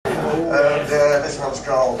episode's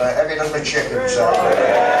called Evidently Chicken, so...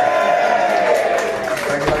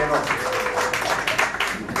 Thank you very much.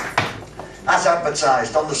 As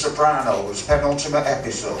advertised on The Sopranos, penultimate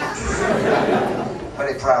episode.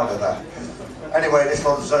 Very proud of that. Anyway, this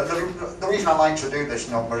one's... the reason I like to do this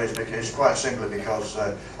number is because, quite simply because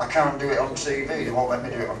I can't do it on TV. They won't let me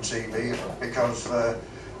do it on TV because the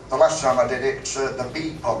last time I did it, the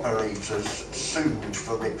beep operators sued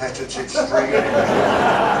for repetitive streaming.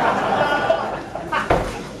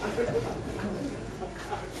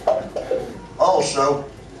 Also,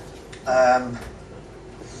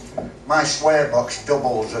 my swear box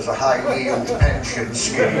doubles as a high-yield pension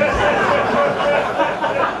scheme.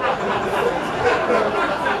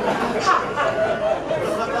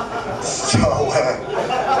 So,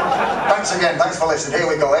 thanks again, thanks for listening. Here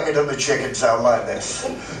we go, evidently chicken sound like this.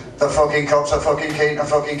 The fucking cops are fucking keen to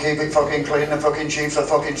fucking keep it fucking clean. The fucking chiefs are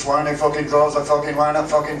fucking swine. Who fucking draws the fucking line up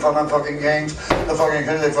fucking fun and fucking games. The fucking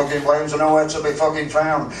fucking flames are nowhere to be fucking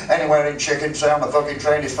found. Anywhere in Chickentown, the fucking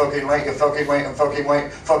train is fucking late. You fucking wait and fucking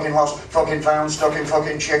wait. Fucking lost, fucking found, stuck in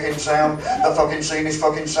fucking Chickentown. The fucking scene is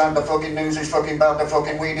fucking sad. The fucking news is fucking bad. The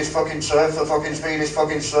fucking weed is fucking surf. The fucking speed is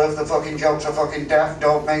fucking surf. The fucking jokes are fucking daft.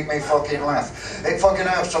 Don't make me fucking laugh. It fucking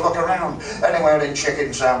hurts to look around. Anywhere in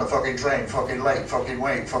Chickentown, the fucking train, fucking late, fucking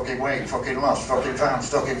wait, fucking lost, fucking found,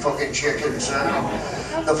 stuck in fucking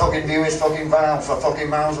Chickentown. The fucking view is fucking vile for fucking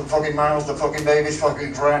miles and fucking miles. The fucking baby's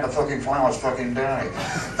fucking crying, the fucking flowers fucking die.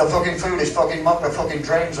 The fucking food is fucking muck, the fucking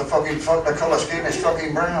drains are fucking fuck, the colour scheme is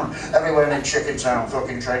fucking brown. Everywhere in Chickentown,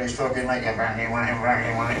 fucking train is fucking late, fucking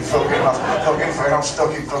lost, fucking found,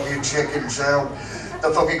 stuck in fucking Chickentown. The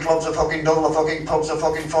fucking clubs are fucking dull, the fucking pubs are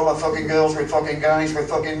fucking full of fucking girls with fucking guys with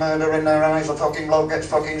fucking murder in their eyes. The fucking bloke gets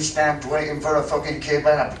fucking stabbed waiting for a fucking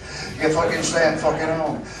kebab. You fucking stay at fucking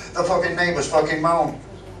home. The fucking neighbours fucking moan.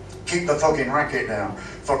 Keep the fucking racket down.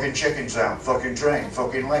 Fucking Chickentown, fucking train,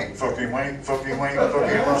 fucking late, fucking wait, fucking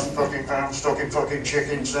lost, fucking found, stuck in fucking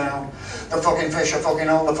Chickentown. The fucking fish are fucking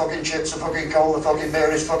old, the fucking chips are fucking cold, the fucking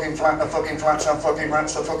beer is fucking flat, the fucking flats are fucking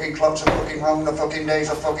rats, the fucking clubs are fucking wrong, the fucking days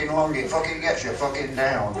are fucking long, it fucking gets you fucking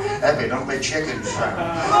down. Evidently Chickentown.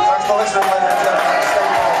 Thanks for listening, ladies and gentlemen.